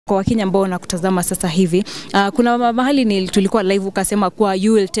kwa Wakenya ambao wanakutazama sasa hivi, kuna mahali tulikuwa live ukasema kuwa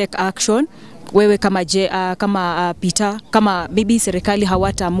you will take action. Wewe kama Peter, kama maybe serikali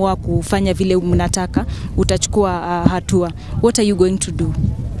hawataamua kufanya vile mnataka, utachukua hatua. What are you going to do?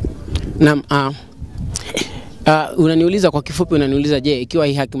 Naam, unaniuliza kwa kifupi, unaniuliza je, ikiwa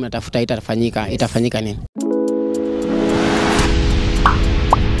hii haki mnatafuta itafanyika nini?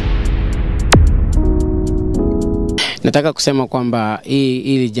 Nataka kusema kwamba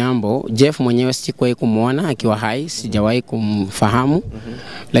hili jambo Jeff mwenyewe sikuwahi kumuona akiwa hai, sijawahi kumfahamu,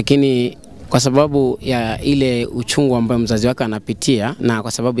 lakini kwa sababu ya ile uchungu ambao mzazi wake anapitia na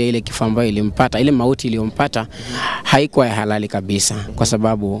kwa sababu ya ile kifo ambayo ilimpata, ile mauti iliyompata, haikuwa ya halali kabisa. Kwa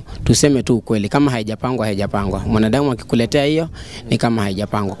sababu tuseme tu ukweli, kama haijapangwa. Mwanadamu akikuletea hiyo ni kama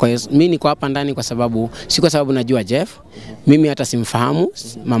haijapangwa. Kwa hiyo mimi niko hapa ndani kwa sababu si kwa sababu najua Jeff, mimi hata simfahamu,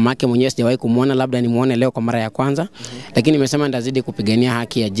 mamake mwenyewe sijawahi kumuona, labda nimuone leo kwa mara ya kwanza, lakini nimesema ndazidi kupigania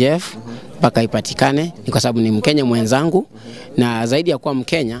haki ya Jeff mpaka ipatikane. Ni kwa sababu ni Mkenya mwenzangu, na zaidi ya kuwa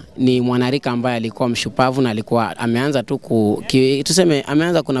Mkenya ni mwanarika ambaye alikuwa mshupavu na alikuwa ameanza tu tuseme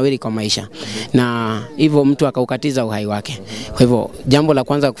ameanza kunawiri kwa maisha, na hivyo mtu akaukatiza uhai wake. Kwa hivyo jambo la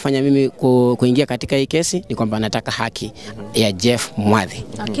kwanza kufanya mimi kuingia katika hii kesi ni kwamba nataka haki ya Jeff Mwadhi.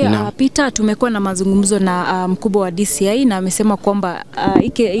 Okay, Peter, tumekuwa na mazungumzo na mkubwa wa DCI na amesema kwamba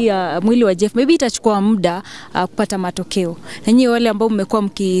mwili wa Jeff maybe itachukua muda kupata matokeo. Na nyinyi wale ambao mmekuwa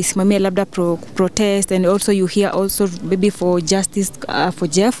mkisimamia labda protest and also you hear also maybe for justice for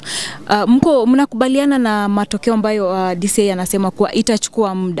Jeff, mnakubaliana na matokeo ambayo DCI anasema kuwa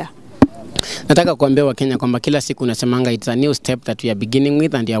itachukua muda? Nataka kuambia Wakenya kwamba kila siku nasemanga it's a new step that we are beginning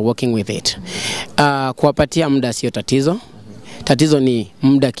with and we are working with it. Kuwapatia muda sio tatizo. Tatizo ni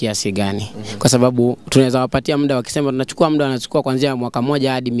muda kiasi gani. Kwa sababu tunaweza wapatia muda, wakisema tunachukua muda, wanachukua kuanzia mwaka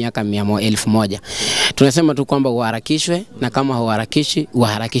moja hadi miaka 100,000. Tunasema tu kwamba uharakishwe, na kama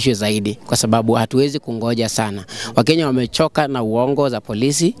uharakishwe zaidi, kwa sababu hatuwezi kungoja sana. Wakenya wamechoka na uongo za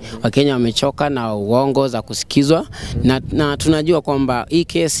polisi, Wakenya wamechoka na uongo za kusikizwa, na tunajua kwamba hii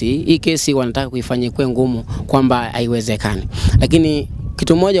kesi wanataka kuifanya ikuwe ngumu, kwamba haiwezekani. Lakini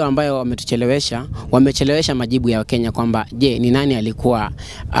kitu moja ambayo wamechelewesha majibu ya Wakenya kwamba je, ni nani alikuwa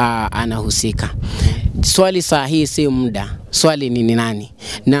anahusika. Swali sahihi si muda, swali ni nani,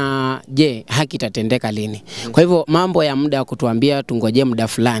 na je, haki itatendeka lini. Kwa hivyo mambo ya muda kutuambia tungoje muda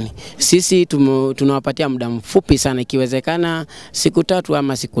fulani, sisi tunawapatia muda mfupi sana, ikiwezekana siku 3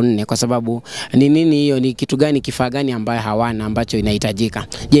 ama siku 4, kwa sababu ni nini hiyo, ni kitu gani, kifaa gani ambaye hawana ambacho inahitajika.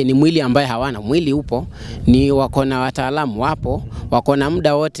 Je, ni mwili ambaye hawana? Mwili upo, ni wako na wataalamu wapo, wako na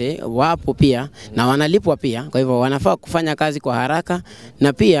muda wote wapo pia, na wanalipwa pia. Kwa hivyo wanafaa kufanya kazi kwa haraka,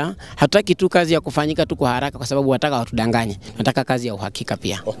 na pia hatutaki tu kazi ya kufanyika tu kwa haraka kwa sababu wataka watudanganye. Nataka kazi ya uhakika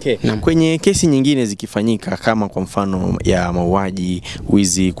pia. Okay. Kwenye kesi nyingine zikifanyika kama kwa mfano ya mauaji,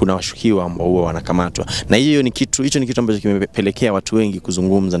 wizi, kuna washukiwa ambao huwa wanakamatwa. Na hicho ni kitu ambacho kimepelekea watu wengi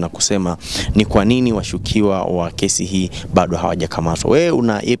kuzungumza na kusema ni kwa nini washukiwa wa kesi hii bado hawajakamatwa. Wewe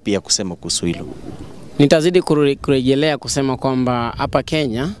una yapi ya kusema kuhusu hilo? Nitazidi kurejelea kusema kwamba hapa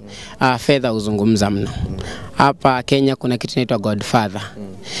Kenya fedha uzungumza mno. Hapa Kenya kuna kitu inaitwa Godfather.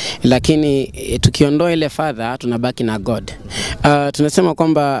 Lakini tukiondoa ile father tunabaki na God. Tunasema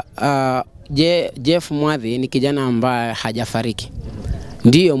kwamba Jeff Mwadhi ni kijana ambaye hajafariki.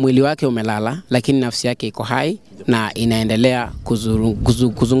 Ndiyo mwili wake umelala, lakini nafsi yake iko hai na inaendelea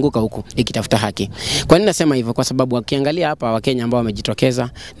kuzunguka huku ikitafuta haki. Kwa nini nasema hivyo? Kwa sababu wakiangalia hapa Wakenya ambao wamejitokeza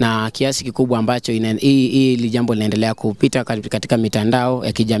na kiasi kikubwa ambacho hili jambo linaendelea kupita katika mitandao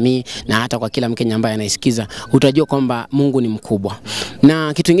ya kijamii na hata kwa kila Mkenya ambaye anaisikiza, utajua kwamba Mungu ni mkubwa.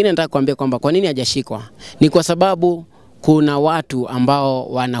 Na kitu kingine nataka kuambia kwamba kwa nini hajashikwa? Ni kwa sababu kuna watu ambao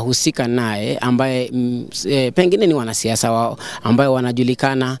wanahusika naye, ambaye pengine ni wanasiasa wao ambao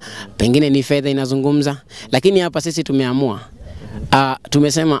wanajulikana, pengine ni fedha inazungumza. Lakini hapa sisi tumeamua,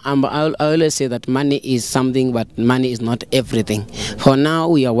 tumesema, I always say that money is something but money is not everything. For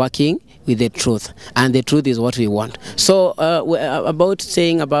now we are working with the truth, and the truth is what we want. So about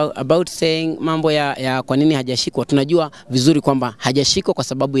saying mambo ya kwa nini hajashikwa, tunajua vizuri kwamba hajashikwa kwa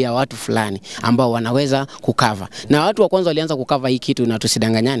sababu ya watu fulani ambao wanaweza kukava. Na watu wa kwanza walianza kukava hii kitu, na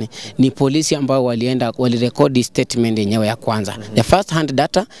tusidanganyane, ni polisi ambao walirekodi statement yenyewe ya kwanza. The first hand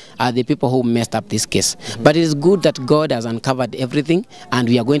data are the people who messed up this case. But it is good that God has uncovered everything, and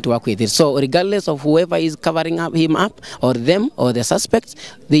we are going to work with it. So regardless of whoever is covering him up, or them, or the suspects,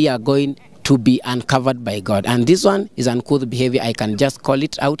 they are going to be uncovered by God. And this one is uncouth behavior. I can just call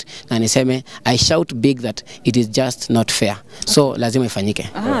it out na niseme, I shout big that it is just not fair. So lazima ifanyike.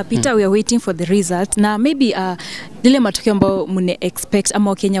 Peter, we are waiting for the result. Na maybe lile matokeo ambayo mune expect ama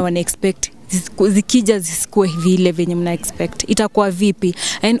Wakenya wana expect zikija zisikue vile venye mna expect, itakuwa vipi?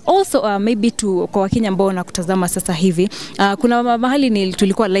 And also maybe kwa Wakenya ambao wanakutazama sasa hivi, kuna mahali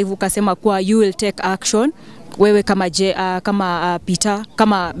tulikuwa live ukasema kuwa you will take action wewe kama Peter,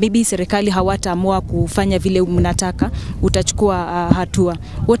 kama maybe serikali hawataamua kufanya vile mnataka, utachukua hatua.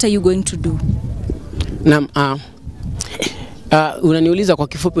 What are you going to do? Naam, unaniuliza kwa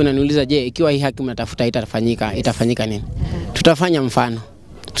kifupi, unaniuliza je, ikiwa hii haki mnatafuta itafanyika nini? Tutafanya mfano.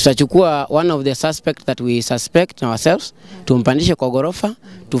 Tutachukua one of the suspect that we suspect ourselves, tumpandishe kwa gorofa,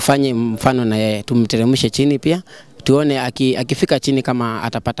 tufanye mfano na yeye, tumteremshe chini pia, tuone akifika chini kama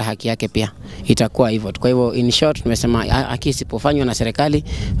atapata haki yake pia, itakuwa hivyo. Kwa hivyo in short tumesema haki isipofanywa na serikali,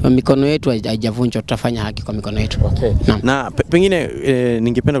 mikono yetu haijavunjwa, tutafanya haki kwa mikono yetu. Okay. Na pengine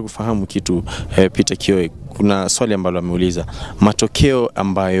ningependa kufahamu kitu Peter Kioi, kuna swali ambalo ameuliza, matokeo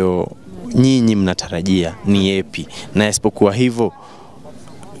ambayo nyinyi mnatarajia ni yepi, na isipokuwa hivyo,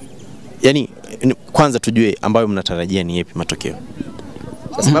 yani kwanza tujue ambayo mnatarajia ni yepi matokeo.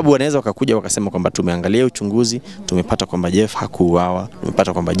 Kwa sababu wanaweza wakakuja wakasema kwamba tumeangalia uchunguzi, tumepata kwamba Jeff hakuuawa,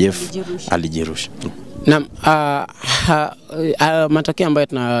 tumepata kwamba Jeff alijirusha. Naam, matokeo ambayo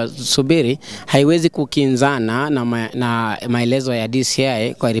tunasubiri haiwezi kukinzana na maelezo ya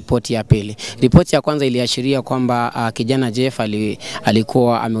DCI kwa ripoti ya pili. Ripoti ya kwanza iliashiria kwamba kijana Jeff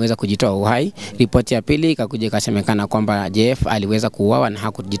alikuwa ameweza kujitoa uhai. Ripoti ya pili ikakuja ikasemekana kwamba Jeff aliweza kuuawa na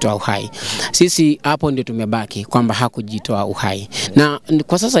hakujitoa uhai. Sisi hapo ndio tumebaki kwamba hakujitoa uhai. Na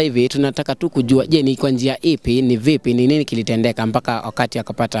kwa sasa hivi tunataka tu kujua, je, ni kwa njia ipi, ni vipi, ni nini kilitendeka mpaka wakati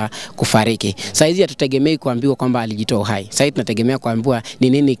akapata kufariki. Saizi hatutegemei kuambiwa kwamba alijitoa uhai. Sasa tunategemea kuambiwa ni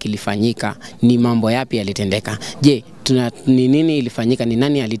nini kilifanyika, ni mambo yapi yalitendeka. Je, ni nini ilifanyika, ni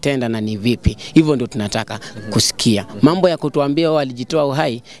nani alitenda na ni vipi? Hivyo ndio tunataka kusikia. Mambo ya kutuambia alijitoa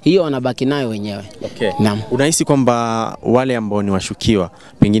uhai, hiyo wanabaki nayo wenyewe. Okay. Naam. Unahisi kwamba wale ambao ni washukiwa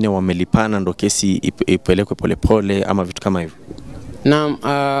pengine wamelipana ndo kesi ipelekwe polepole ama vitu kama hivyo? Naam,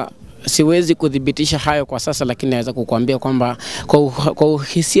 siwezi kudhibitisha hayo kwa sasa, lakini naweza kukuambia kwamba kwa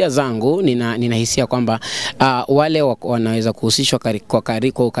hisia zangu ninahisia kwamba wale wanaweza kuhusishwa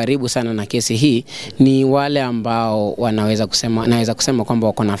kwa ukaribu sana na kesi hii ni wale ambao naweza kusema kwamba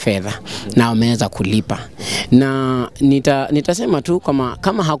wako na fedha na wameweza kulipa. Na nitasema tu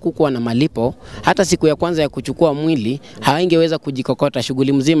kama hakukuwa na malipo, hata siku ya kwanza ya kuchukua mwili haingeweza kujikokota,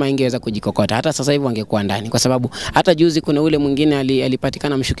 shughuli mzima haingeweza kujikokota. Hata sasa hivi wangekuwa ndani, kwa sababu hata juzi kuna ule mwingine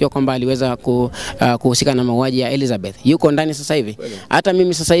alipatikana mshukiwa kwamba aliweza kuhusika na mauaji ya Elizabeth. Yuko ndani sasa hivi. Hata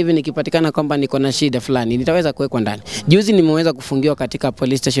mimi sasa hivi nikipatikana kwamba niko na shida fulani, nitaweza kuwekwa ndani. Juzi nimeweza kufungiwa katika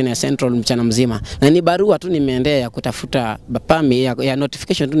police station ya Central mchana mzima. Na ni barua tu nimeendea ya kutafuta pami ya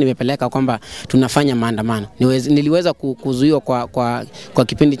notification tu nimepeleka kwamba tunafanya maandamano. Niliweza kuzuiwa kwa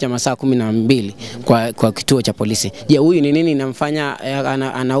kipindi cha masaa 12 kwa kituo cha polisi. Je, huyu ni nini inamfanya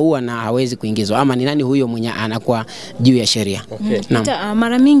anaua na hawezi kuingizwa, ama ni nani huyo mwenye anakuwa juu ya sheria? Okay.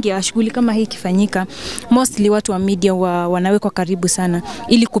 Mara mingi shughuli kama hii ikifanyika, mostly watu wa media wanawekwa karibu sana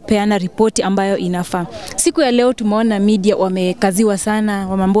ili kupeana ripoti ambayo inafaa. Siku ya leo tumeona media wamekaziwa sana,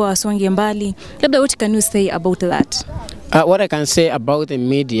 wameambiwa wasonge mbali. Labda what can you say about that? What I can say about the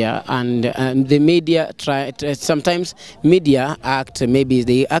media, and the media sometimes media act, maybe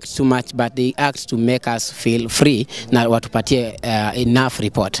they act too much, but they act to make us feel free na watupatie enough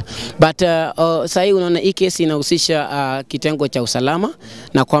report. But sasa unaona hii kesi inahusisha kitengo cha usalama,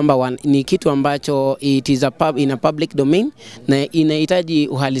 na kwamba ni kitu ambacho it is in a public domain na inahitaji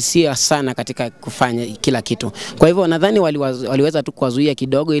uhalisia sana katika kufanya kila kitu. Kwa hivyo nadhani waliweza tu kuwazuia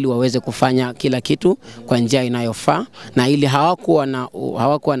kidogo ili waweze kufanya kila kitu kwa njia inayofaa, na ili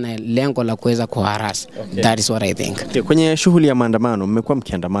hawakuwa na lengo la kuweza kuharasi. Okay. That is what I think. Okay. Kwenye shughuli ya maandamano, mmekuwa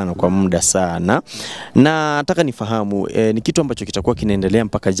mkiandamana kwa muda sana, na nataka nifahamu ni kitu ambacho kitakuwa kinaendelea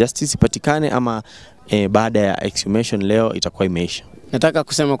mpaka justice ipatikane, ama baada ya exhumation leo itakuwa imeisha? Nataka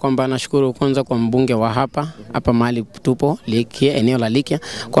kusema kwamba nashukuru kwanza kwa mbunge wa hapa mahali tupo Likia, eneo la Likia,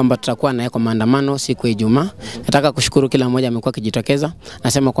 kwamba tutakuwa naye kwa maandamano siku ya Ijumaa. Nataka kushukuru kila mmoja amekuwa akijitokeza.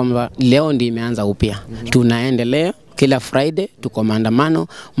 Nasema kwamba leo ndio imeanza upya. Tunaendelea kila Friday tuko maandamano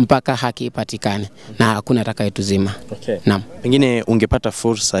mpaka haki ipatikane na hakuna atakayetuzima. Okay. Naam. Pengine ungepata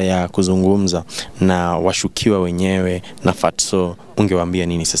fursa ya kuzungumza na washukiwa wenyewe na Fatxo, ungewaambia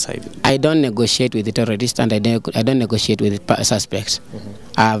nini sasa hivi? I don't negotiate with the terrorists, and I don't negotiate with the suspects.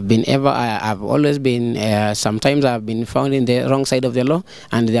 I've always been sometimes I've been found in the wrong side of the law,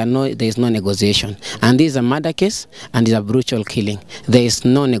 and there is no negotiation. And this is a murder case and is a brutal killing. There is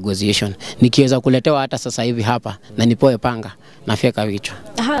no negotiation. Nikiweza kuletewa hata sasa hivi hapa na nipoe panga, nafyeka vichwa.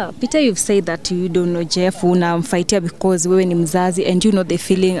 Peter, you've said that you don't know Jeff, unamfightia because wewe ni mzazi and you know the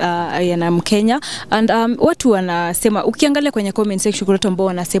feeling yana Mkenya, and watu wanasema, ukiangalia kwenye comment section kuna watu ambao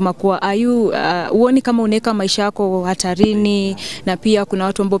wanasema kuwa uoni kama unaweka maisha yako hatarini, na pia kuna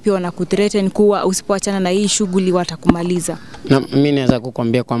watu ambao pia wanakuthreaten kuwa usipoachana na hii shughuli watakumaliza. Na mimi naweza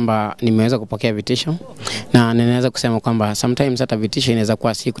kukuambia kwamba nimeweza kupokea vitisho, na ninaweza kusema kwamba sometimes hata vitisho inaweza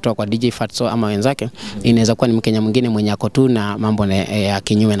kuwa si kutoka kwa DJ Fatxo ama wenzake, inaweza kuwa ni Mkenya mwingine mwenye ako tu na mambo ya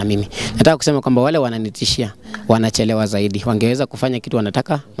kinyume na mimi. Nataka kusema kwamba wale wananitishia wanachelewa zaidi. Wangeweza kufanya kitu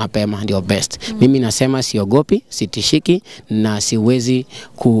wanataka mapema, ndio best. Mimi nasema siogopi, sitishiki, na siwezi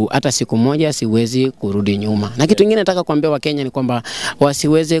hata siku moja siwezi kurudi nyuma. Na kitu kingine nataka kuambia Wakenya ni kwamba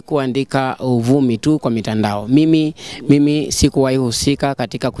wasiweze kuandika uvumi tu kwa mitandao. Mimi sikuwahi husika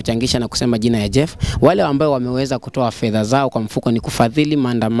katika kuchangisha na kusema jina ya Jeff. Wale ambao wameweza kutoa fedha zao kwa mfuko ni kufadhili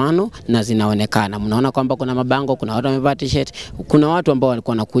maandamano, na zinaonekana. Mnaona kwamba kuna mabango, kuna watu wamevaa t-shirt, kuna watu ambao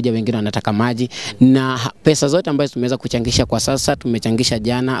walikuwa wanakuja, wengine wanataka maji, na pesa zote ambazo tumeweza kuchangisha kwa sasa, tumechangisha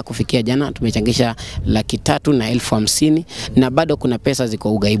kufikia jana tumechangisha 350,000, na bado kuna pesa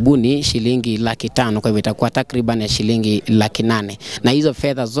ziko ugaibuni shilingi 500,000, kwa hivyo itakuwa takriban ya shilingi 800,000, na hizo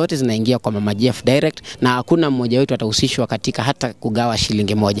fedha zote zinaingia kwa Mama Jeff direct, na hakuna mmoja wetu atahusishwa katika hata kugawa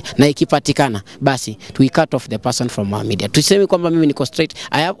shilingi moja, na ikipatikana basi we cut off the person from our media. Tuseme kwamba mimi niko straight,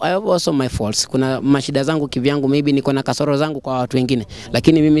 I have also my faults. Kuna mashida zangu kivyangu, maybe niko na kasoro zangu kwa watu wengine,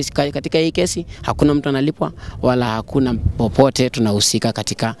 lakini mimi katika hii kesi hakuna mtu analipwa wala hakuna popote tunahusika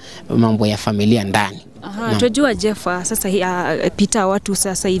katika mambo ya familia ndani. Tunajua Jeff, sasa Peter, watu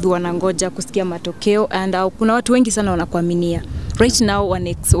sasa hivi wanangoja kusikia matokeo, and kuna watu wengi sana wanakuaminia. Right now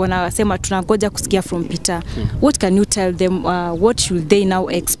wanasema tunangoja kusikia from Peter. What can you tell them, what should they now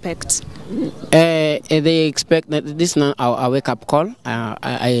expect? They expect that this is not our wake-up call.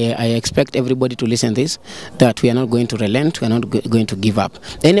 I expect everybody to listen this, that we are not going to relent, we are not going to give up.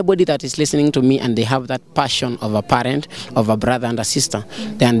 Anybody that is listening to me and they have that passion of a parent, of a brother and a sister,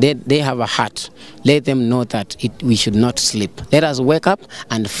 then they have a heart. Let them know that we should not sleep. Let us wake up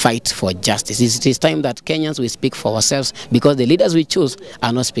and fight for justice. It is time that Kenyans we speak for ourselves, because the leaders we choose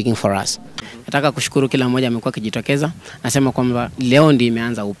are not speaking for us. Nataka kushukuru kila mmoja amekuwa kijitokeza. Nasema kwamba leo ndio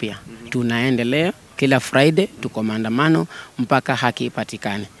imeanza upya. Tunaendelea kila Friday, tuko maandamano mpaka haki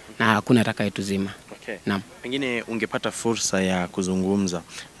ipatikane, na hakuna atakayetuzima. Okay. Naam. Pengine ungepata fursa ya kuzungumza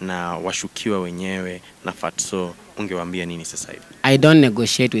na washukiwa wenyewe na Fatxo, ungewaambia nini sasa hivi? I don't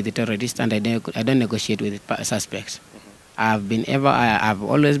negotiate with the terrorists, and I don't negotiate with the suspects. I've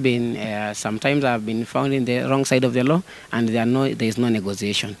always been, sometimes I've been found in the wrong side of the law, and there is no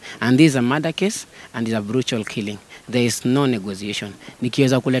negotiation. And this is a murder case, and it's a brutal killing. There is no negotiation.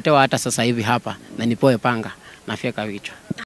 Nikiweza kuletewa hata sasa hivi hapa na nipoe panga, nafyeka vichwa.